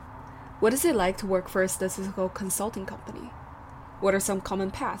What is it like to work for a statistical consulting company? What are some common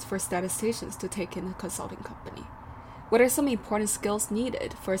paths for statisticians to take in a consulting company? What are some important skills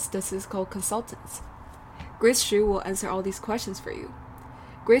needed for statistical consultants? Grace Hsu will answer all these questions for you.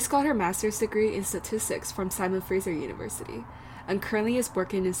 Grace got her master's degree in statistics from Simon Fraser University and currently is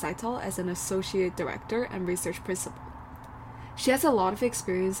working in Cital as an associate director and research principal. She has a lot of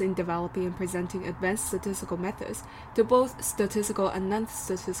experience in developing and presenting advanced statistical methods to both statistical and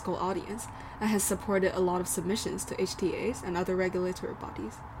non-statistical audience, and has supported a lot of submissions to HTAs and other regulatory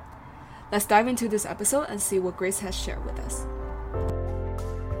bodies. Let's dive into this episode and see what Grace has shared with us.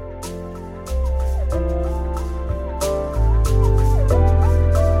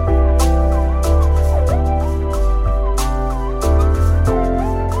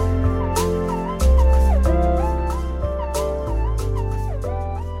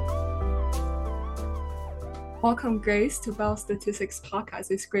 Welcome, Grace, to Biostatistics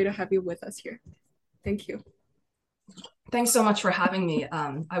Podcast. It's great to have you with us here. Thank you. Thanks so much for having me.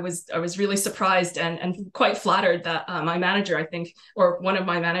 I was really surprised and quite flattered that my manager, I think, or one of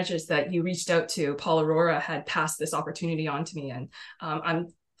my managers that you reached out to, Paul Aurora, had passed this opportunity on to me. And I'm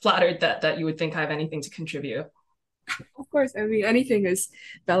flattered that you would think I have anything to contribute. Of course, I mean, anything is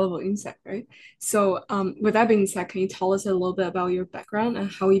valuable insight, right? So with that being said, can you tell us a little bit about your background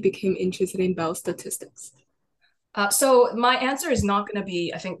and how you became interested in biostatistics? So my answer is not going to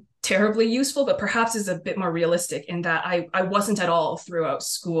be, I think, terribly useful, but perhaps is a bit more realistic in that I wasn't at all throughout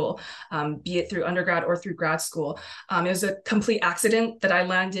school, be it through undergrad or through grad school. It was a complete accident that I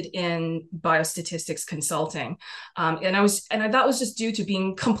landed in biostatistics consulting. And that was just due to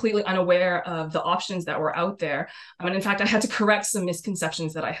being completely unaware of the options that were out there. And in fact, I had to correct some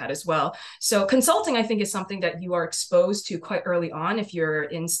misconceptions that I had as well. So consulting, I think, is something that you are exposed to quite early on if you're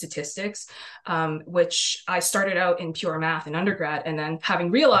in statistics, which I started out in pure math in undergrad, and then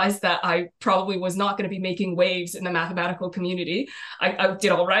having realized that I probably was not going to be making waves in the mathematical community. I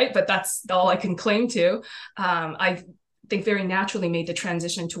did all right, but that's all I can claim to. I think very naturally made the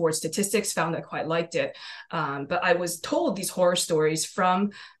transition towards statistics, found I quite liked it. But I was told these horror stories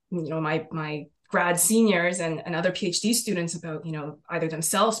from my grad seniors and other PhD students about either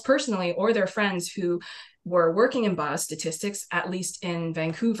themselves personally or their friends who were working in biostatistics, at least in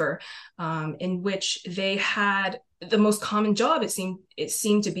Vancouver, in which they had the most common job it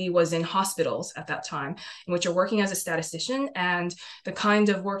seemed to be was in hospitals at that time, in which you're working as a statistician, and the kind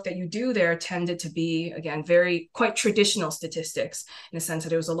of work that you do there tended to be, again, quite traditional statistics, in the sense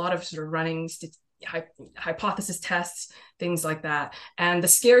that it was a lot of sort of running hypothesis tests, things like that. And the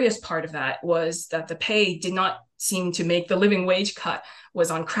scariest part of that was that the pay did not seem to make the living wage cut, was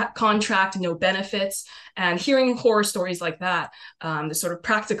on contract, no benefits. And hearing horror stories like that, the sort of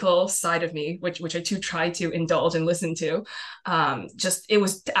practical side of me, which I too try to indulge and listen to, it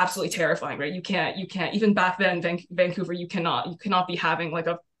was absolutely terrifying, right? You can't, even back then, Vancouver, you cannot be having like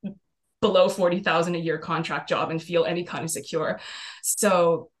a below 40,000 a year contract job and feel any kind of secure.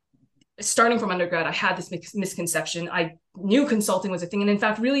 So starting from undergrad, I had this misconception. I knew consulting was a thing and in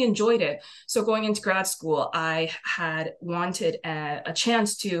fact really enjoyed it. So going into grad school, I had wanted a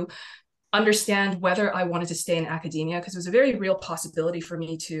chance to understand whether I wanted to stay in academia, because it was a very real possibility for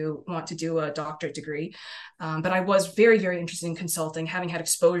me to want to do a doctorate degree. But I was very, very interested in consulting, having had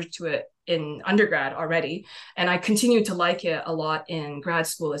exposure to it in undergrad already. And I continued to like it a lot in grad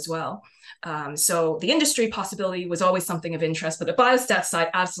school as well. So the industry possibility was always something of interest, but the biostats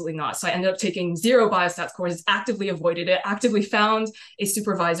side, absolutely not. So I ended up taking 0 biostats courses, actively avoided it, actively found a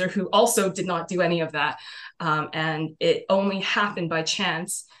supervisor who also did not do any of that. And it only happened by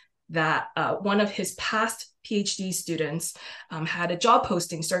chance that one of his past PhD students had a job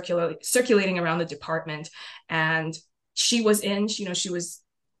posting circulating around the department, and she was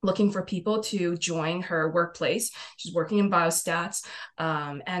looking for people to join her workplace. She's working in biostats.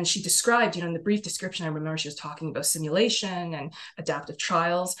 And she described, in the brief description, I remember she was talking about simulation and adaptive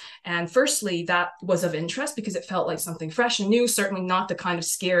trials. And firstly, that was of interest because it felt like something fresh and new, certainly not the kind of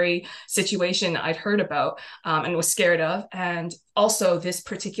scary situation I'd heard about and was scared of. And also this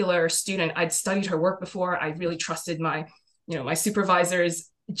particular student, I'd studied her work before. I really trusted my supervisor's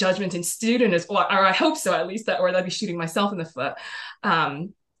judgment in student or I hope so, at least, or I'd be shooting myself in the foot.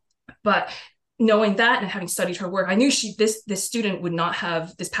 But knowing that and having studied her work, I knew this past student would not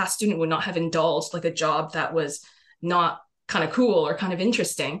have indulged like a job that was not kind of cool or kind of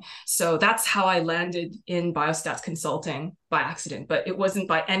interesting. So that's how I landed in biostats consulting by accident, but it wasn't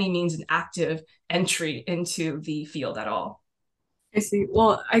by any means an active entry into the field at all. I see.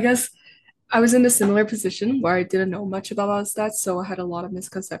 Well, I guess I was in a similar position where I didn't know much about stats, so I had a lot of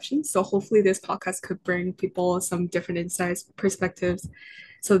misconceptions. So hopefully this podcast could bring people some different insights, perspectives,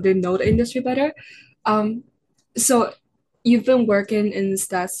 so they know the industry better. Um, so you've been working in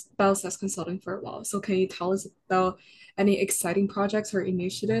stats, biostats consulting for a while. So can you tell us about any exciting projects or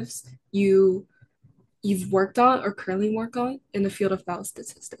initiatives you've worked on or currently work on in the field of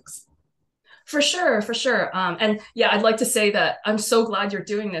biostatistics? For sure, for sure. And yeah, I'd like to say that I'm so glad you're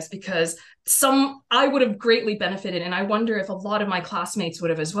doing this because I would have greatly benefited, and I wonder if a lot of my classmates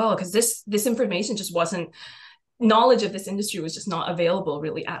would have as well, because this information just wasn't knowledge of this industry was just not available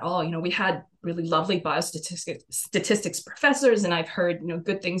really at all. We had really lovely biostatistics professors, and I've heard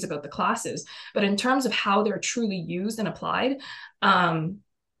good things about the classes, but in terms of how they're truly used and applied, um,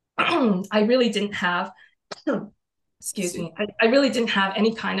 I really didn't have excuse me, I really didn't have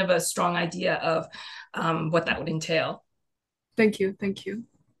any kind of a strong idea of what that would entail. Thank you, thank you.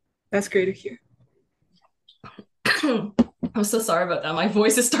 That's great to hear. I'm so sorry about that. My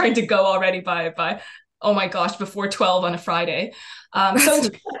voice is starting to go already by oh my gosh, before 12 on a Friday. So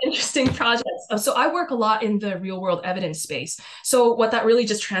Okay. interesting projects. So I work a lot in the real world evidence space. So what that really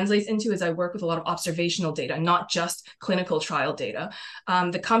just translates into is I work with a lot of observational data, not just clinical trial data.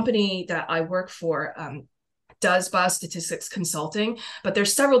 The company that I work for does biostatistics consulting, but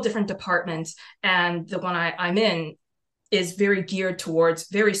there's several different departments, and the one I'm in is very geared towards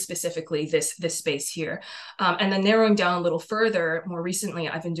very specifically this space here. And then narrowing down a little further, more recently,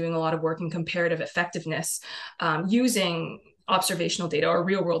 I've been doing a lot of work in comparative effectiveness using observational data or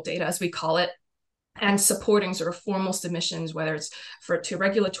real world data, as we call it, and supporting sort of formal submissions, whether it's to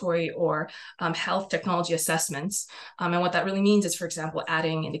regulatory or health technology assessments. And what that really means is, for example,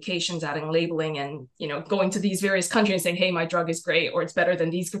 adding indications, adding labeling, and going to these various countries and saying, hey, my drug is great, or it's better than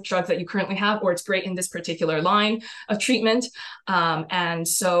these drugs that you currently have, or it's great in this particular line of treatment. And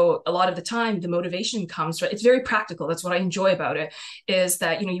so a lot of the time, the motivation comes from, it's very practical. That's what I enjoy about it, is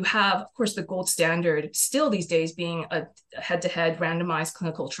that you have, of course, the gold standard still these days being a head-to-head randomized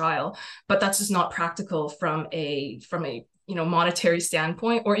clinical trial, but that's just not practical from a monetary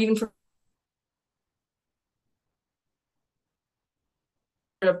standpoint, or even from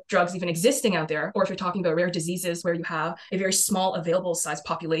of drugs even existing out there, or if you're talking about rare diseases where you have a very small available size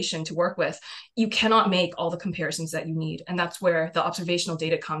population to work with, you cannot make all the comparisons that you need. And that's where the observational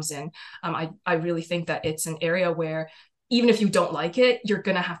data comes in. I really think that it's an area where even if you don't like it, you're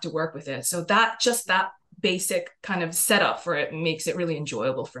going to have to work with it. So that basic kind of setup for it makes it really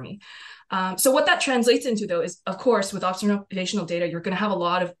enjoyable for me. So what that translates into, though, is, of course, with observational data, you're going to have a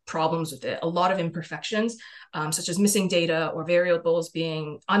lot of problems with it, a lot of imperfections, such as missing data or variables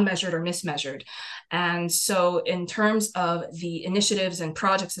being unmeasured or mismeasured. And so in terms of the initiatives and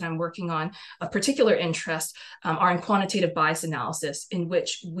projects that I'm working on, a particular interest are in quantitative bias analysis, in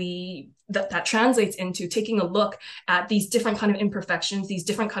which that translates into taking a look at these different kind of imperfections, these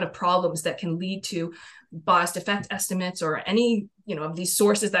different kind of problems that can lead to biased effect estimates, or any of these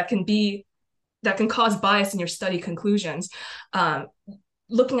sources that can cause bias in your study conclusions,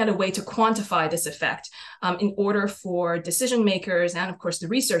 looking at a way to quantify this effect in order for decision makers and, of course, the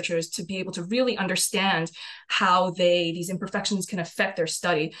researchers to be able to really understand how these imperfections can affect their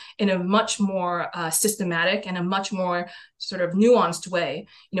study in a much more systematic and a much more sort of nuanced way.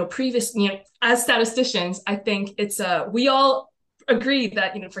 As statisticians, I think we all agree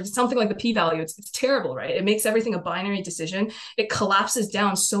that for something like the p-value, it's terrible, right? It makes everything a binary decision. It collapses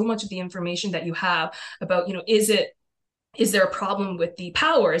down so much of the information that you have about is there a problem with the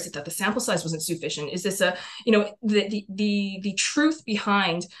power? Is it that the sample size wasn't sufficient? Is this the truth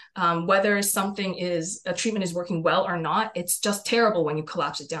behind whether a treatment is working well or not? It's just terrible when you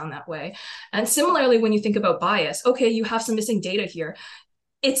collapse it down that way. And similarly, when you think about bias, okay, you have some missing data here.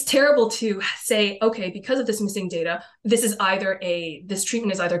 It's terrible to say, okay, because of this missing data, this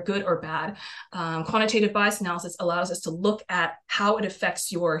treatment is either good or bad. Quantitative bias analysis allows us to look at how it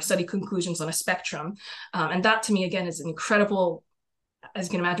affects your study conclusions on a spectrum. And that, to me, again, is an incredible, as you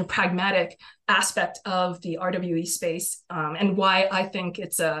can imagine, pragmatic aspect of the RWE space, and why I think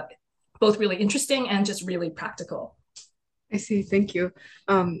it's both really interesting and just really practical. I see. Thank you.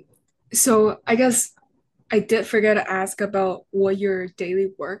 So I guess I did forget to ask about what your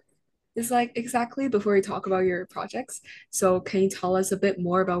daily work is like exactly before we talk about your projects. So can you tell us a bit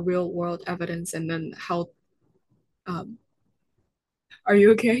more about real world evidence, and then how um are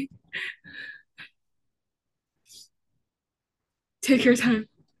you okay? Take your time.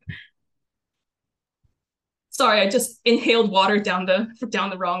 Sorry, I just inhaled water down the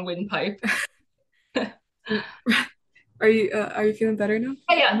wrong windpipe. Are you feeling better now?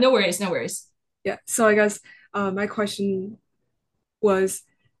 Yeah, no worries, no worries. Yeah. So I guess my question was,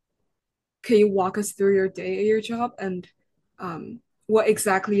 can you walk us through your day at your job, and what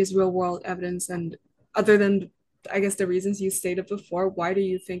exactly is real world evidence, and other than I guess the reasons you stated before, why do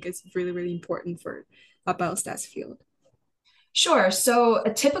you think it's really, really important for a biostats field? Sure. So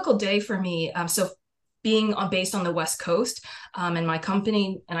a typical day for me, so being based on the West Coast, and my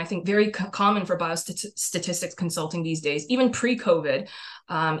company, and I think very common for biostatistics consulting these days, even pre-COVID,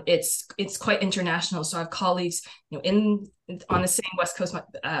 it's quite international. So I have colleagues, in on the same West Coast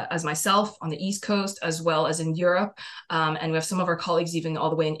as myself, on the East Coast, as well as in Europe, and we have some of our colleagues even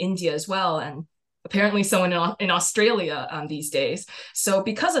all the way in India as well, and apparently someone in Australia these days. So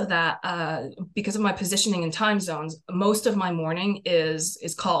because of that, because of my positioning in time zones, most of my morning is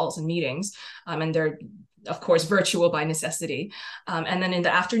calls and meetings, and they're of course virtual by necessity. And then in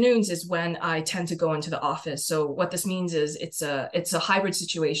the afternoons is when I tend to go into the office. So what this means is it's a hybrid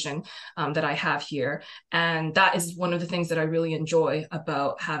situation that I have here, and that is one of the things that I really enjoy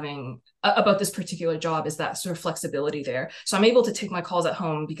about having about this particular job, is that sort of flexibility there. So I'm able to take my calls at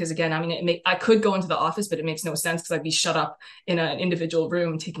home because, again, I mean, I could go into the office, but it makes no sense because I'd be shut up in an individual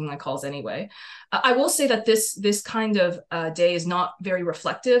room taking my calls anyway. I will say that this kind of day is not very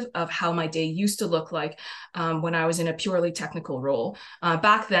reflective of how my day used to look like when I was in a purely technical role.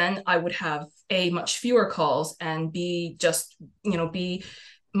 Back then, I would have much fewer calls and be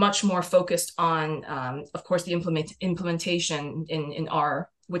much more focused on, of course, the implementation in R,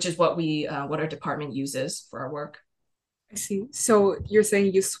 which is what our department uses for our work. I see. So you're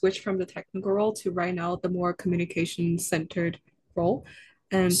saying you switched from the technical role to right now the more communication centered role.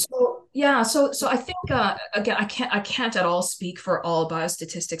 And so yeah, so I think again, I can't at all speak for all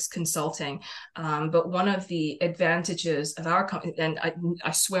biostatistics consulting, but one of the advantages of our company, and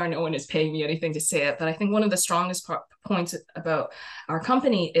I swear no one is paying me anything to say it, but I think one of the strongest points about our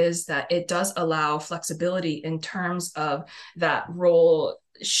company is that it does allow flexibility in terms of that role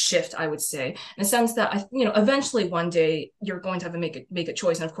shift, I would say, in a sense that eventually one day you're going to have to make a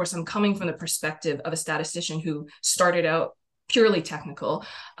choice. And of course, I'm coming from the perspective of a statistician who started out purely technical.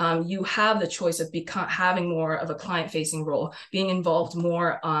 You have the choice of having more of a client-facing role, being involved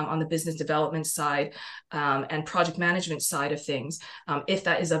more on the business development side and project management side of things, if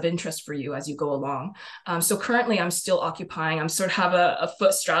that is of interest for you as you go along. So currently, I'm still occupying. I'm sort of have a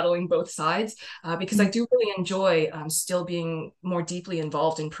foot straddling both sides because I do really enjoy still being more deeply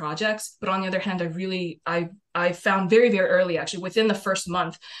involved in projects. But on the other hand, I found very, very early, actually, within the first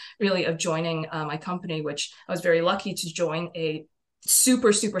month, really, of joining my company, which I was very lucky to join a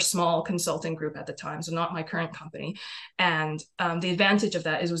super, super small consulting group at the time, so not my current company. And the advantage of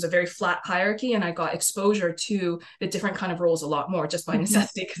that is it was a very flat hierarchy, and I got exposure to the different kind of roles a lot more just by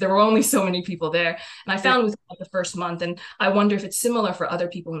necessity because there were only so many people there. And I found within the first month, and I wonder if it's similar for other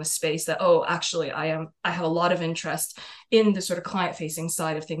people in the space, that, oh, actually, I have a lot of interest in the sort of client-facing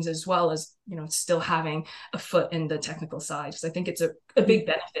side of things, as well as, still having a foot in the technical side. Because I think it's a big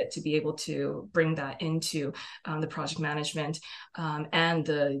benefit to be able to bring that into the project management and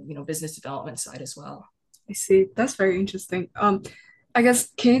the business development side as well. I see. That's very interesting. I guess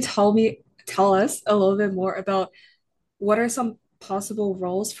can you tell us a little bit more about what are some possible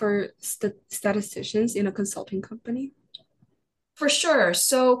roles for statisticians in a consulting company? For sure.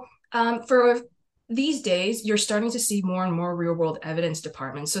 So for these days, you're starting to see more and more real world evidence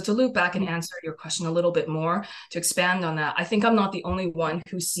departments. So to loop back and answer your question a little bit more, to expand on that, I think I'm not the only one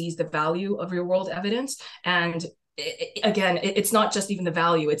who sees the value of real world evidence. And again, it's not just even the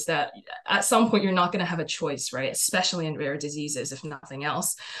value, it's that at some point you're not going to have a choice, right? Especially in rare diseases, if nothing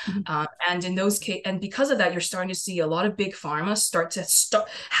else. And in those cases, and because of that, you're starting to see a lot of big pharma start to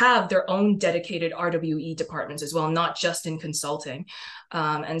have their own dedicated RWE departments as well, not just in consulting.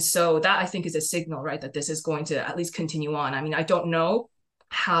 And so that, I think, is a signal, right, that this is going to at least continue on. I mean, I don't know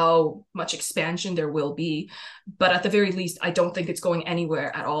how much expansion there will be, but at the very least, I don't think it's going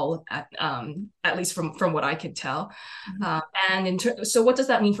anywhere at all, at least from what I could tell. So what does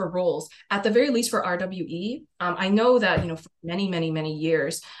that mean for roles? At the very least for RWE, I know that, for many, many, many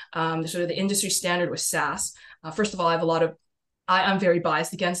years, sort of the industry standard was SAS. First of all, I'm very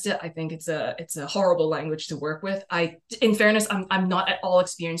biased against it. I think it's a horrible language to work with. In fairness, I'm not at all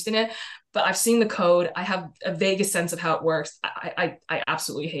experienced in it, but I've seen the code. I have a vague sense of how it works. I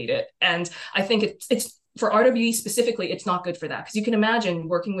absolutely hate it. And I think it's for RWE specifically, it's not good for that, because you can imagine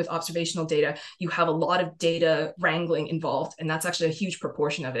working with observational data, you have a lot of data wrangling involved, and that's actually a huge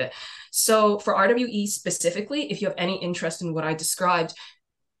proportion of it. So for RWE specifically, if you have any interest in what I described,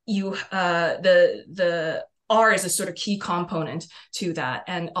 the R is a sort of key component to that,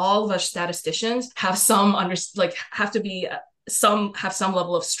 and all of us statisticians have have some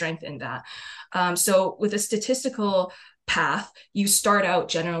level of strength in that. So with a statistical path, you start out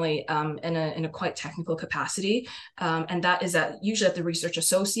generally in a quite technical capacity, and that is usually at the research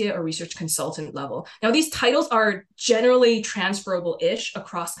associate or research consultant level. Now, these titles are generally transferable-ish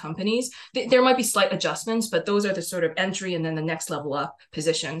across companies. There might be slight adjustments, but those are the sort of entry and then the next level up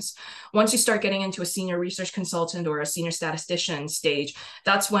positions. Once you start getting into a senior research consultant or a senior statistician stage,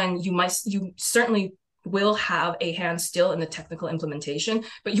 that's when you certainly will have a hand still in the technical implementation,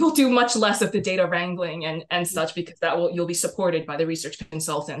 but you'll do much less of the data wrangling and such, because you'll be supported by the research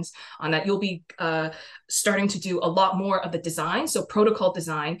consultants on that. You'll be starting to do a lot more of the design, so protocol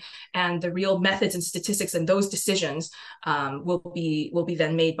design, and the real methods and statistics and those decisions will be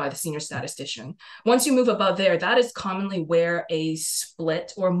then made by the senior statistician. Once you move above there, that is commonly where a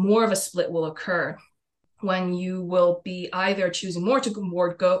split or more of a split will occur, when you will be either choosing to go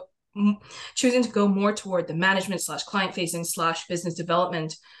more toward the management / client facing / business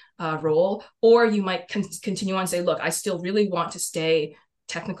development role, or you might continue on and say, look, I still really want to stay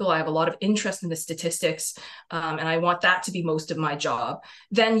technical. I have a lot of interest in the statistics, and I want that to be most of my job.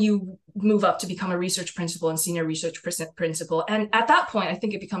 Then you move up to become a research principal and senior research principal. And at that point, I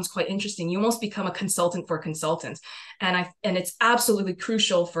think it becomes quite interesting. You almost become a consultant for consultants. And it's absolutely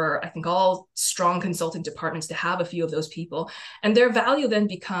crucial for, I think, all strong consultant departments to have a few of those people. And their value then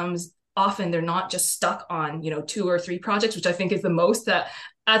becomes, often they're not just stuck on, 2 or 3 projects, which I think is the most that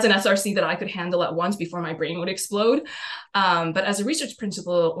as an SRC that I could handle at once before my brain would explode. But as a research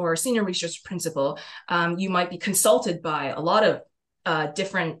principal or senior research principal, you might be consulted by a lot of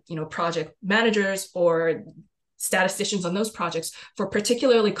different, project managers or statisticians on those projects for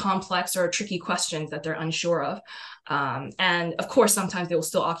particularly complex or tricky questions that they're unsure of. And of course, sometimes they will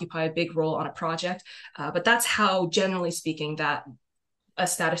still occupy a big role on a project, but that's how, generally speaking, that a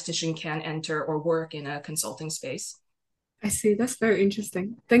statistician can enter or work in a consulting space. I see. That's very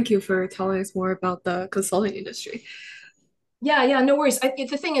interesting. Thank you for telling us more about the consulting industry. Yeah, no worries.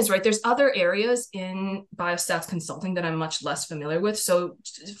 The thing is, right, there's other areas in biostats consulting that I'm much less familiar with. So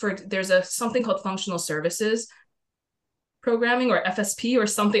there's something called functional services programming, or FSP, or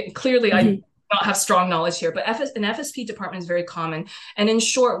something. Clearly, I do not have strong knowledge here, but an FSP department is very common. And in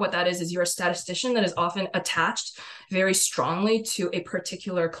short, what that is you're a statistician that is often attached very strongly to a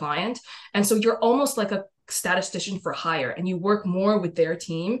particular client. And so you're almost like a statistician for hire, and you work more with their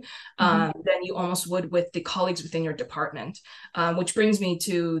team than you almost would with the colleagues within your department, which brings me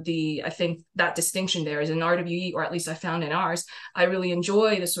to I think that distinction there is in RWE, or at least I found in ours, I really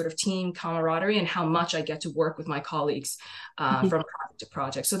enjoy the sort of team camaraderie and how much I get to work with my colleagues from project to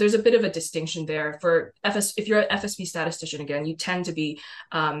project. So there's a bit of a distinction there. If you're an FSP statistician, again, you tend to be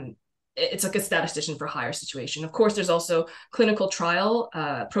it's like a statistician for hire situation. Of course, there's also clinical trial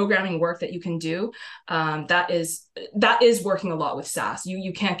programming work that you can do. That is working a lot with SAS.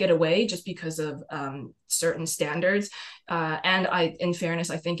 You can't get away just because of certain standards. And in fairness,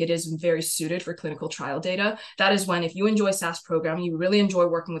 I think it is very suited for clinical trial data. That is when, if you enjoy SAS programming, you really enjoy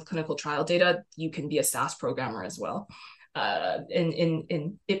working with clinical trial data, you can be a SAS programmer as well,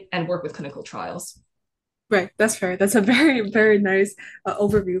 and work with clinical trials. Right, that's fair. That's a very, very nice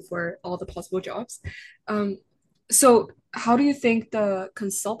overview for all the possible jobs. So how do you think the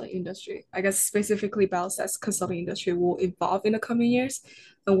consulting industry, I guess specifically Biostats consulting industry, will evolve in the coming years?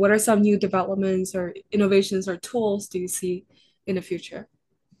 And what are some new developments or innovations or tools do you see in the future?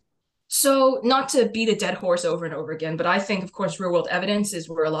 So, not to beat a dead horse over and over again, but I think, of course, real world evidence is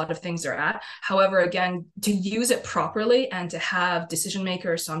where a lot of things are at. However, again, to use it properly and to have decision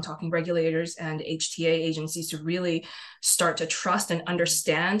makers, so I'm talking regulators and HTA agencies, to really start to trust and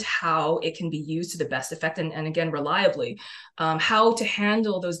understand how it can be used to the best effect and again, reliably, how to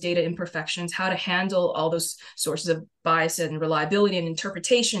handle those data imperfections, how to handle all those sources of bias and reliability and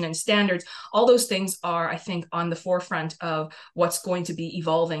interpretation and standards. All those things are, I think, on the forefront of what's going to be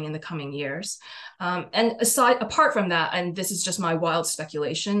evolving in the coming years. And apart from that, and this is just my wild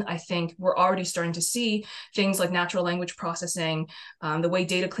speculation, I think we're already starting to see things like natural language processing, the way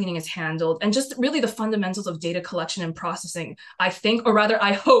data cleaning is handled, and just really the fundamentals of data collection and processing. I think, or rather,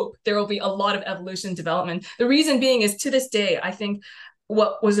 I hope there will be a lot of evolution and development. The reason being is, to this day, I think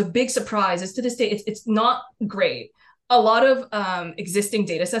what was a big surprise is, to this day, it's not great. A lot of existing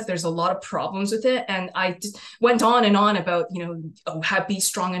data sets, there's a lot of problems with it. And I just went on and on about, be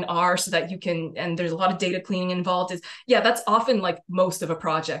strong in R so that you can, and there's a lot of data cleaning involved. That's often like most of a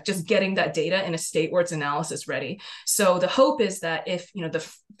project, just getting that data in a state where it's analysis ready. So the hope is that if,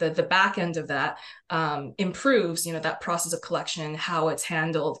 the back end of that improves, that process of collection, how it's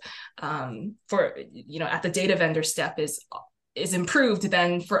handled for, at the data vendor step is improved,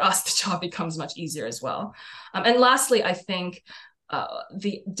 then for us, the job becomes much easier as well. And lastly, I think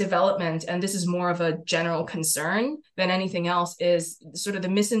the development, and this is more of a general concern than anything else, is sort of the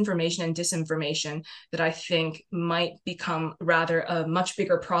misinformation and disinformation that I think might become rather a much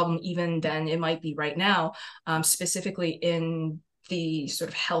bigger problem even than it might be right now, specifically in the sort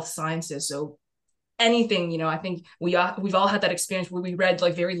of health sciences. So anything, I think we've all had that experience where we read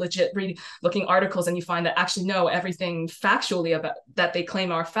like very legit looking articles, and you find that actually no, everything factually about that they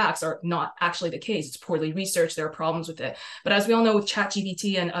claim are facts are not actually the case. It's poorly researched. There are problems with it. But as we all know, with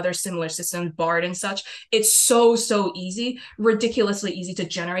ChatGPT and other similar systems, Bard and such, it's so easy, ridiculously easy to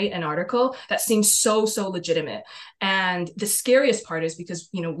generate an article that seems so legitimate. And the scariest part is because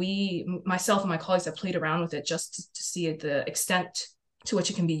myself and my colleagues have played around with it just to see the extent to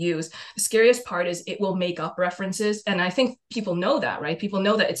which it can be used. The scariest part is it will make up references. And I think people know that, right? People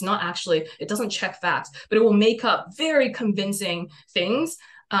know that it doesn't check facts, but it will make up very convincing things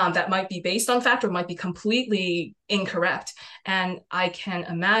that might be based on fact or might be completely incorrect. And I can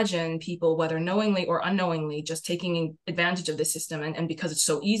imagine people, whether knowingly or unknowingly, just taking advantage of this system. And because it's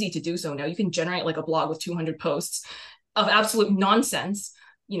so easy to do so now, you can generate like a blog with 200 posts of absolute nonsense,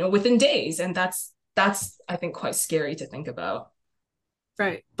 within days. And that's, I think, quite scary to think about.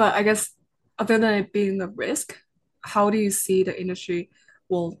 Right. But I guess other than it being a risk, how do you see the industry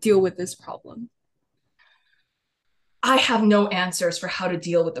will deal with this problem? I have no answers for how to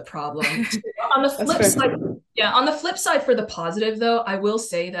deal with the problem. On the flip side, on the flip side, for the positive though, I will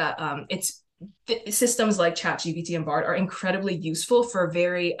say that systems like ChatGPT and Bard are incredibly useful for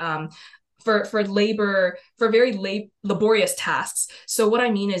very laborious tasks. So what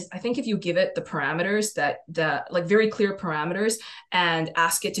I mean is, I think if you give it the parameters that like very clear parameters, and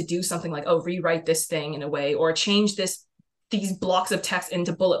ask it to do something like, rewrite this thing in a way, or change these blocks of text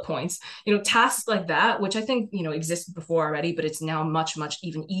into bullet points, tasks like that, which I think, existed before already, but it's now much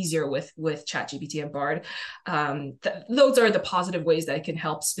even easier with ChatGPT and Bard. Those are the positive ways that it can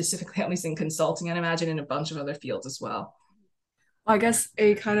help, specifically, at least in consulting, and imagine in a bunch of other fields as well. I guess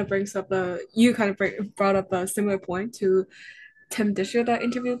it kind of brings up you kind of brought up a similar point to Tim Disher that I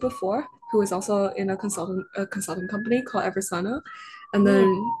interviewed before, who is also in a consulting company called Eversana. And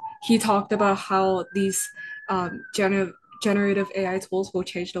then he talked about how these generative AI tools will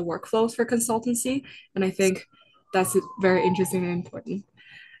change the workflows for consultancy. And I think that's very interesting and important.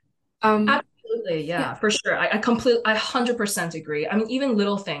 Absolutely, yeah, for sure. I 100% agree. I mean, even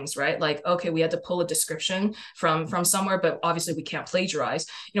little things, right? Like, okay, we had to pull a description from somewhere, but obviously we can't plagiarize.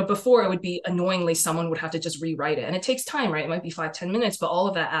 Before, it would be annoyingly someone would have to just rewrite it, and it takes time, right? It might be 5-10 minutes, but all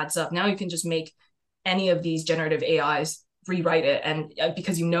of that adds up. Now you can just make any of these generative AIs rewrite it, and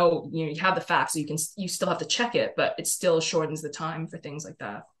because you have the facts, so you still have to check it, but it still shortens the time for things like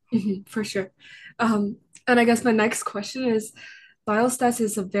that. For sure. And I guess my next question is, biostats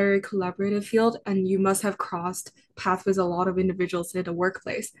is a very collaborative field, and you must have crossed paths with a lot of individuals in the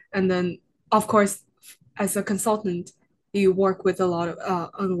workplace. And then, of course, as a consultant, you work with a lot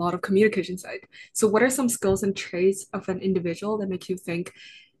of communication side. So, what are some skills and traits of an individual that make you think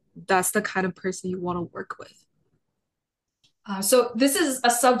that's the kind of person you want to work with? So this is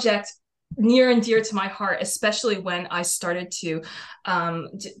a subject near and dear to my heart, especially when I started to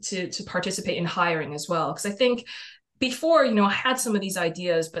participate in hiring as well, because I think before, I had some of these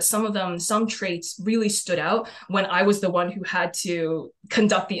ideas, but some traits really stood out when I was the one who had to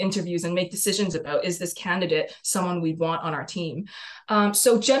conduct the interviews and make decisions about, is this candidate someone we want on our team?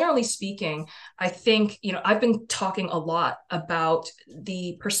 So generally speaking, I think, I've been talking a lot about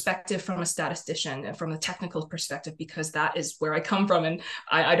the perspective from a statistician and from the technical perspective, because that is where I come from. And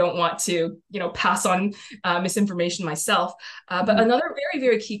I don't want to, pass on misinformation myself. But another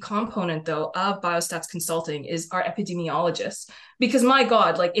very key component, though, of biostats consulting is our epidemiologists. Because my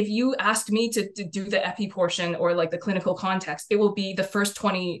God, like if you asked me to do the epi portion or like the clinical context, it will be the first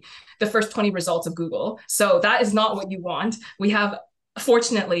 20 results of Google. So that is not what you want. We have,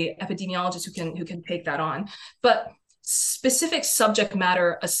 fortunately, epidemiologists who can take that on. But specific subject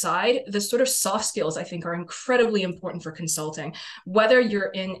matter aside, the sort of soft skills I think are incredibly important for consulting, whether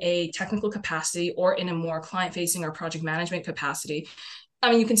you're in a technical capacity or in a more client-facing or project management capacity. I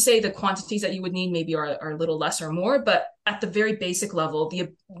mean, you can say the quantities that you would need maybe are a little less or more, but at the very basic level,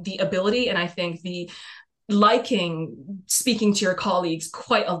 the ability, and I think the liking speaking to your colleagues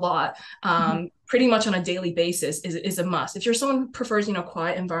quite a lot, pretty much on a daily basis is a must. If you're someone who prefers,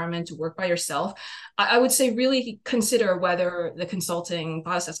 quiet environment to work by yourself, I would say really consider whether the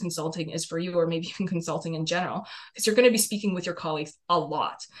biostats consulting is for you, or maybe even consulting in general, because you're going to be speaking with your colleagues a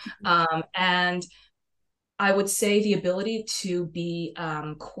lot. And I would say the ability to be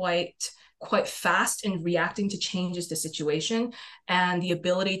quite quite fast in reacting to changes to situation and the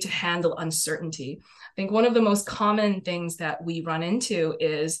ability to handle uncertainty. I think one of the most common things that we run into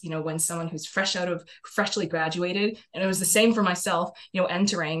is, when someone who's freshly graduated, and it was the same for myself,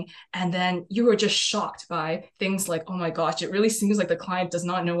 entering, and then you were just shocked by things like, oh my gosh, it really seems like the client does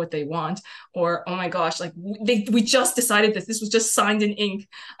not know what they want, or oh my gosh, like we just decided this was just signed in ink,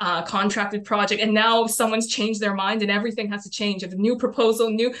 contracted project, and now someone's changed their mind and everything has to change. If a new proposal,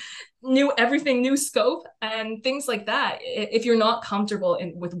 new everything, new scope, and things like that. If you're not comfortable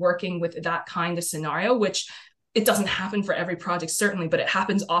with working with that kind of scenario, which it doesn't happen for every project, certainly, but it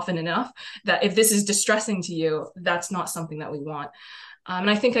happens often enough that if this is distressing to you, that's not something that we want.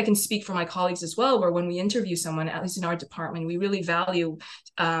 And I think I can speak for my colleagues as well, where when we interview someone, at least in our department, we really value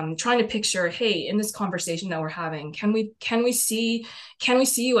trying to picture, hey, in this conversation that we're having, can we see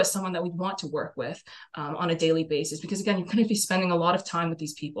you as someone that we want to work with on a daily basis? Because again, you're going to be spending a lot of time with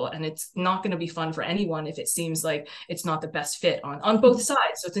these people, and it's not going to be fun for anyone if it seems like it's not the best fit on both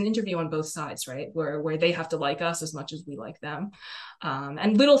sides. So it's an interview on both sides, right? Where they have to like us as much as we like them,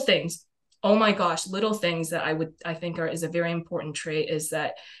 and little things. Oh my gosh, little things that I think is a very important trait is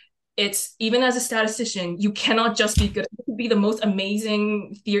that it's, even as a statistician, you cannot just be good. You can be the most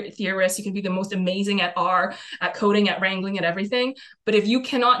amazing theorist. You can be the most amazing at R, at coding, at wrangling, at everything. But if you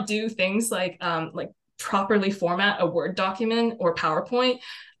cannot do things like properly format a Word document or PowerPoint,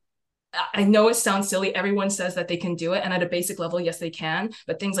 I know it sounds silly. Everyone says that they can do it. And at a basic level, yes, they can.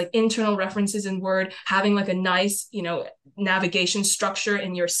 But things like internal references in Word, having like a nice, navigation structure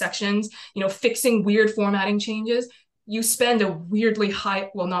in your sections, fixing weird formatting changes, you spend a weirdly high,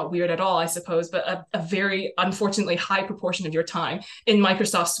 well, not weird at all, I suppose, but a very unfortunately high proportion of your time in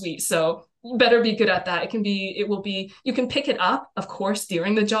Microsoft Suite. So you better be good at that. You can pick it up, of course,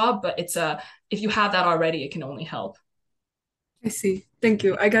 during the job, but if you have that already, it can only help. I see. Thank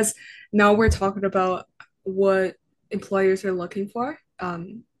you. I guess now we're talking about what employers are looking for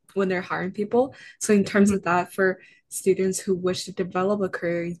when they're hiring people. So in terms of that, for students who wish to develop a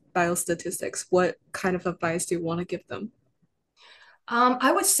career in biostatistics, what kind of advice do you want to give them?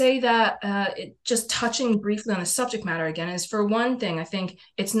 I would say that just touching briefly on the subject matter again is, for one thing, I think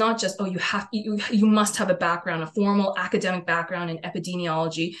it's not just, oh, you must have a formal academic background in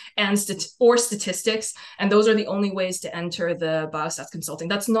epidemiology or statistics, and those are the only ways to enter the biostats consulting.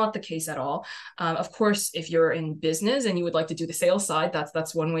 That's not the case at all. Of course, if you're in business and you would like to do the sales side,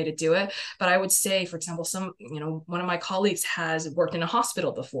 that's one way to do it. But I would say, for example, one of my colleagues has worked in a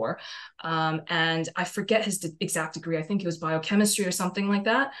hospital before, and I forget his exact degree. I think it was biochemistry or something like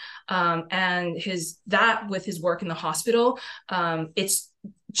that. And with his work in the hospital, it's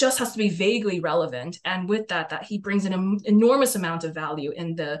just has to be vaguely relevant. And with that he brings an enormous amount of value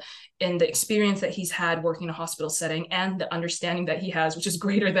in the experience that he's had working in a hospital setting, and the understanding that he has, which is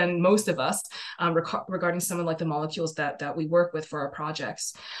greater than most of us, regarding some of like the molecules that we work with for our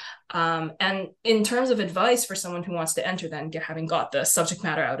projects. And in terms of advice for someone who wants to enter, then having got the subject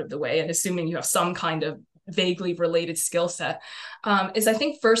matter out of the way and assuming you have some kind of vaguely related skill set, is I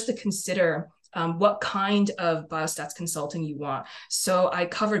think first to consider what kind of biostats consulting you want. So I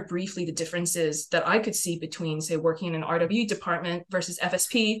covered briefly the differences that I could see between, say, working in an RWE department versus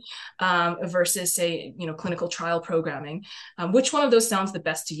FSP, versus, say, clinical trial programming. Which one of those sounds the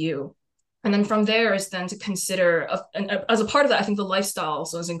best to you? And then from there is then to consider, as a part of that, I think the lifestyle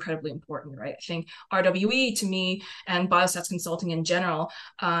also is incredibly important, right? I think RWE to me, and biostats consulting in general,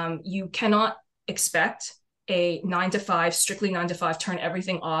 you cannot expect a 9 to 5, strictly 9 to 5, turn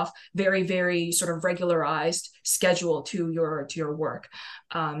everything off, very, very sort of regularized schedule to your work.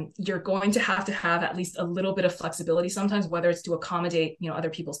 You're going to have at least a little bit of flexibility sometimes, whether it's to accommodate, other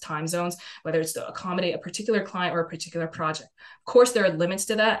people's time zones, whether it's to accommodate a particular client or a particular project. Of course, there are limits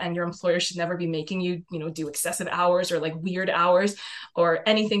to that, and your employer should never be making you, do excessive hours or like weird hours or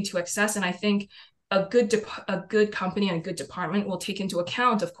anything to excess. And I think a good company and a good department will take into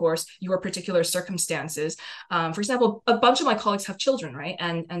account, of course, your particular circumstances. For example, a bunch of my colleagues have children, right?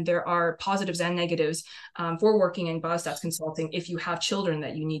 And there are positives and negatives for working in biostats consulting if you have children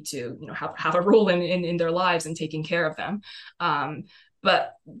that you need to, have a role in their lives and taking care of them.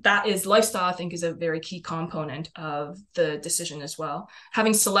 But that is lifestyle, I think, is a very key component of the decision as well.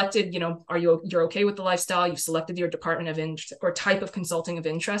 Having selected, you're okay with the lifestyle, you've selected your department of interest or type of consulting of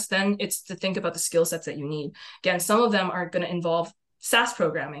interest, then it's to think about the skill sets that you need. Again, some of them are going to involve SAS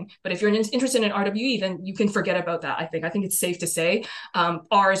programming, but if you're interested in RWE, then you can forget about that. I think it's safe to say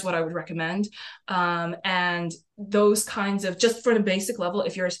R is what I would recommend. And those kinds of, just for the basic level,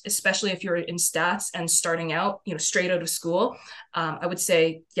 especially if you're in stats and starting out, straight out of school, I would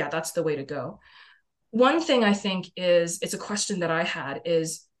say, yeah, that's the way to go. One thing I think it's a question that I had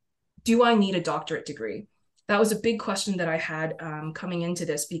is, do I need a doctorate degree? That was a big question that I had coming into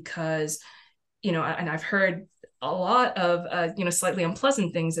this because, and I've heard a lot of, slightly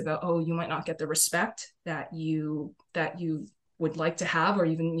unpleasant things about, oh, you might not get the respect that you would like to have, or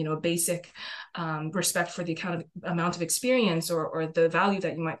even, a basic respect for the amount of experience or the value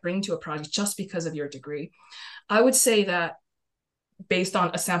that you might bring to a project just because of your degree. I would say that based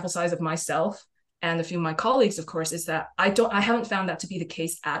on a sample size of myself and a few of my colleagues, of course, is that I haven't found that to be the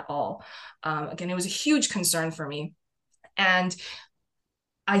case at all. Again, it was a huge concern for me. And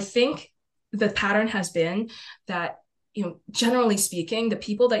I think the pattern has been that, generally speaking, the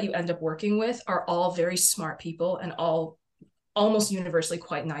people that you end up working with are all very smart people and all almost universally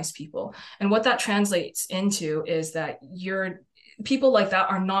quite nice people. And what that translates into is that people like that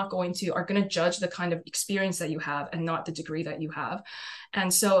are going to judge the kind of experience that you have and not the degree that you have.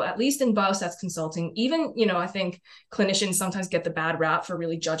 And so at least in biostats consulting, even, I think clinicians sometimes get the bad rap for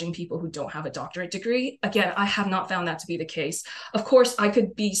really judging people who don't have a doctorate degree. Again, I have not found that to be the case. Of course, I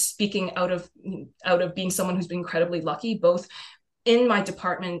could be speaking out of being someone who's been incredibly lucky, both in my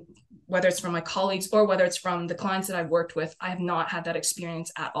department, whether it's from my colleagues or whether it's from the clients that I've worked with, I have not had that experience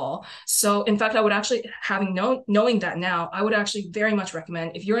at all. So in fact, I would actually, knowing that now, I would actually very much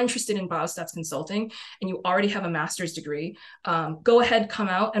recommend, if you're interested in biostats consulting and you already have a master's degree, go ahead, come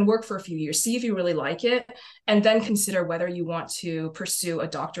out and work for a few years, see if you really like it, and then consider whether you want to pursue a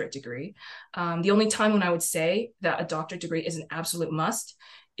doctorate degree. The only time when I would say that a doctorate degree is an absolute must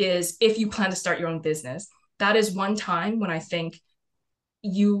is if you plan to start your own business. That is one time when I think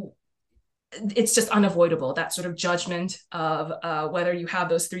it's just unavoidable, that sort of judgment of whether you have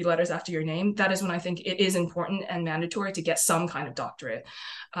those 3 letters after your name. That is when I think it is important and mandatory to get some kind of doctorate.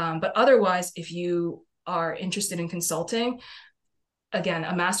 But otherwise, if you are interested in consulting, again,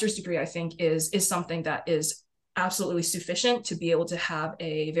 a master's degree, I think, is something that is absolutely sufficient to be able to have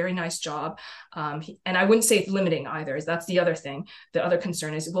a very nice job. And I wouldn't say it's limiting either. That's the other thing. The other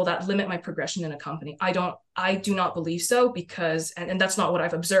concern is, will that limit my progression in a company? I do not believe so, because, and that's not what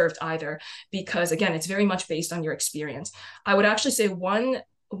I've observed either, because again, it's very much based on your experience. I would actually say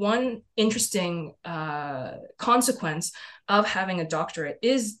one interesting consequence of having a doctorate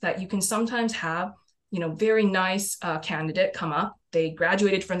is that you can sometimes have, very nice candidate come up. They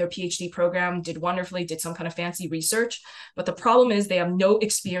graduated from their PhD program, did wonderfully, did some kind of fancy research. But the problem is they have no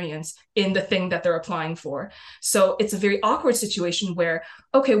experience in the thing that they're applying for. So it's a very awkward situation where,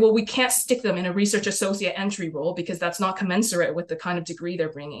 okay, well, we can't stick them in a research associate entry role because that's not commensurate with the kind of degree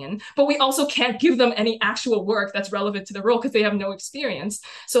they're bringing in. But we also can't give them any actual work that's relevant to the role because they have no experience.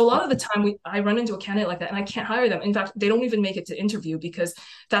 So a lot of the time I run into a candidate like that and I can't hire them. In fact, they don't even make it to interview because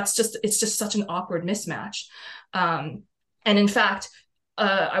it's just such an awkward mismatch. And in fact,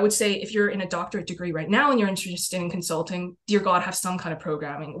 I would say if you're in a doctorate degree right now and you're interested in consulting, dear God, have some kind of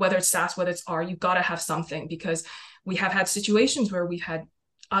programming, whether it's SAS, whether it's R, you've got to have something, because we have had situations where we've had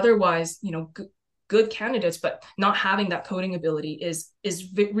otherwise, good candidates, but not having that coding ability is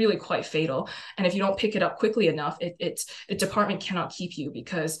really quite fatal. And if you don't pick it up quickly enough, the department cannot keep you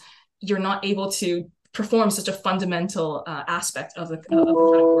because you're not able to perform such a fundamental aspect of the kind of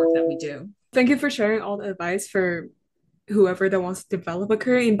work that we do. Thank you for sharing all the advice for whoever that wants to develop a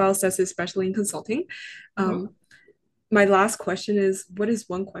career in biostats, especially in consulting. My last question is, what is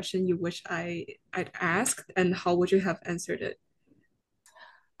one question you wish I'd asked, and how would you have answered it?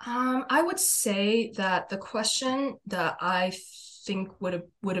 I would say that the question that I think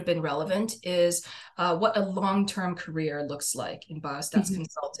would have been relevant is what a long-term career looks like in biostats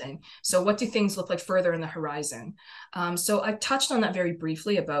consulting. So what do things look like further in the horizon? So I touched on that very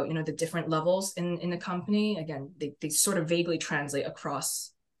briefly about, the different levels in the company. Again, they sort of vaguely translate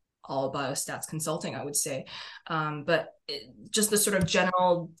across all biostats consulting, I would say. But just the sort of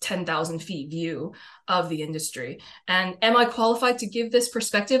general 10,000 feet view of the industry. And am I qualified to give this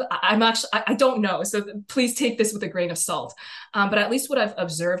perspective? I don't know. So please take this with a grain of salt. But at least what I've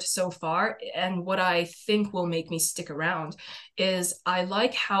observed so far and what I think will make me stick around is I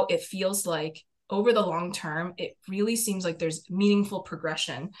like how it feels like over the long term, it really seems like there's meaningful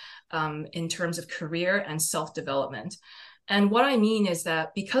progression in terms of career and self-development. And what I mean is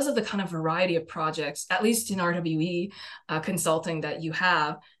that because of the kind of variety of projects, at least in RWE consulting that you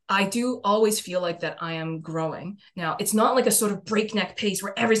have, I do always feel like that I am growing. Now, it's not like a sort of breakneck pace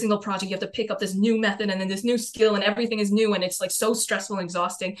where every single project you have to pick up this new method and then this new skill and everything is new and it's like so stressful and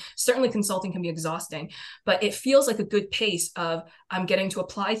exhausting. Certainly consulting can be exhausting, but it feels like a good pace of I'm getting to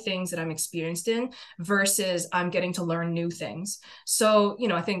apply things that I'm experienced in versus I'm getting to learn new things. So,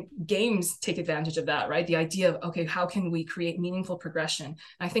 I think games take advantage of that, right? The idea of, okay, how can we create meaningful progression? And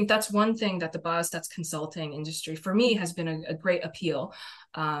I think that's one thing that the biostats consulting industry for me has been a great appeal.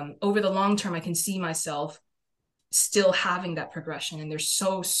 over the long term, I can see myself still having that progression, and there's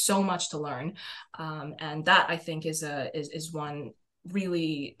so much to learn, and that I think is one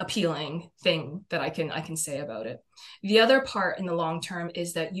really appealing thing that I can say about it. The other part in the long term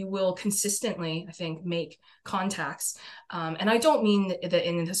is that you will consistently, I think, make contacts. And I don't mean that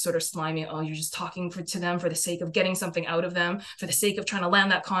in this sort of slimy, oh, you're just talking to them for the sake of getting something out of them, for the sake of trying to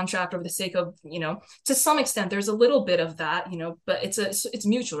land that contract, or for the sake of, to some extent, there's a little bit of that, but it's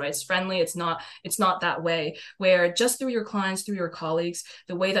mutual, right? It's friendly. It's not that way, where just through your clients, through your colleagues,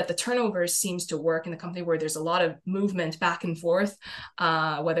 the way that the turnover seems to work in the company, where there's a lot of movement back and forth,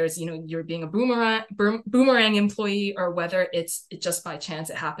 whether it's, you're being a boomerang employee, or whether it's just by chance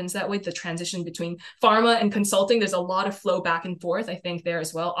it happens that way. The transition between pharma and consulting, there's a lot of flow back and forth, I think, there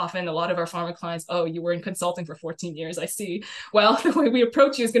as well. Often a lot of our pharma clients, oh, you were in consulting for 14 years, I see. Well, the way we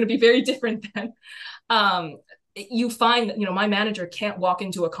approach you is going to be very different then. You find, my manager can't walk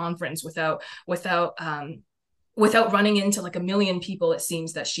into a conference without running into like a million people, it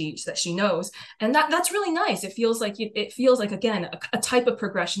seems, that she knows, and that's really nice. It feels like again a type of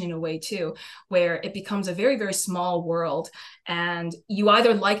progression in a way too, where it becomes a very, very small world, and you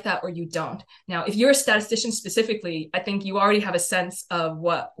either like that or you don't. Now, if you're a statistician specifically, I think you already have a sense of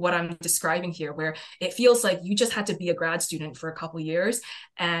what I'm describing here, where it feels like you just had to be a grad student for a couple of years,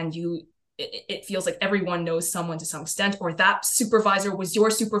 and it feels like everyone knows someone to some extent, or that supervisor was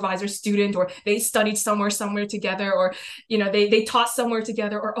your supervisor's student, or they studied somewhere together, or they taught somewhere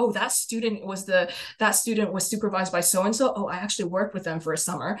together, or oh, that student was supervised by so and so. Oh, I actually worked with them for a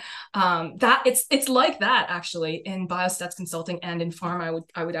summer. That it's like that actually in biostats consulting and in pharma.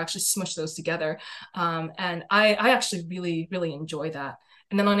 I would actually smush those together, and I actually really, really enjoy that.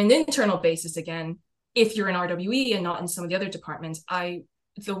 And then on an internal basis, again, if you're in RWE and not in some of the other departments,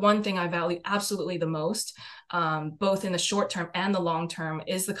 the one thing I value absolutely the most, both in the short term and the long term,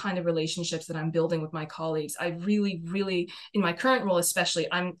 is the kind of relationships that I'm building with my colleagues. I really, really, in my current role especially,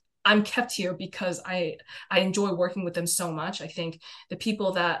 I'm kept here because I enjoy working with them so much. I think the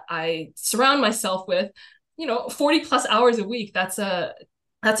people that I surround myself with, 40 plus hours a week, that's a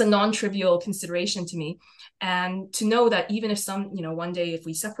non-trivial consideration to me. And to know that even if one day if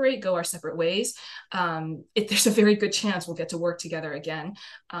we go our separate ways, there's a very good chance we'll get to work together again.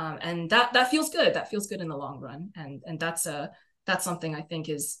 And that feels good. That feels good in the long run. And that's something I think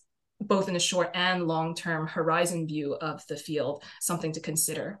is, both in the short and long-term horizon view of the field, something to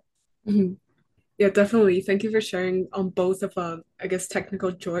consider. Mm-hmm. Yeah, definitely. Thank you for sharing on both of I guess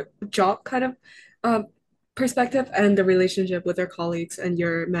technical job kind of perspective and the relationship with our colleagues and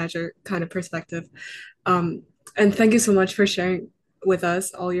your manager kind of perspective. And thank you so much for sharing with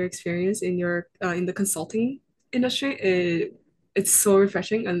us all your experience in the consulting industry. It's so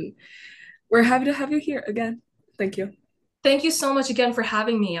refreshing, and we're happy to have you here again. Thank you. Thank you so much again for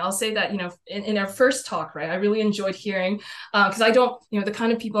having me. I'll say that, in our first talk, right, I really enjoyed hearing, because I don't, the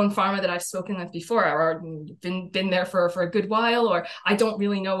kind of people in pharma that I've spoken with before are been there for a good while, or I don't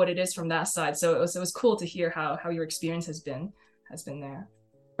really know what it is from that side. So it was cool to hear how your experience has been there.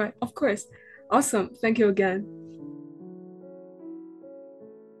 Right, of course. Awesome. Thank you again.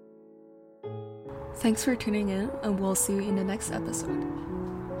 Thanks for tuning in, and we'll see you in the next episode.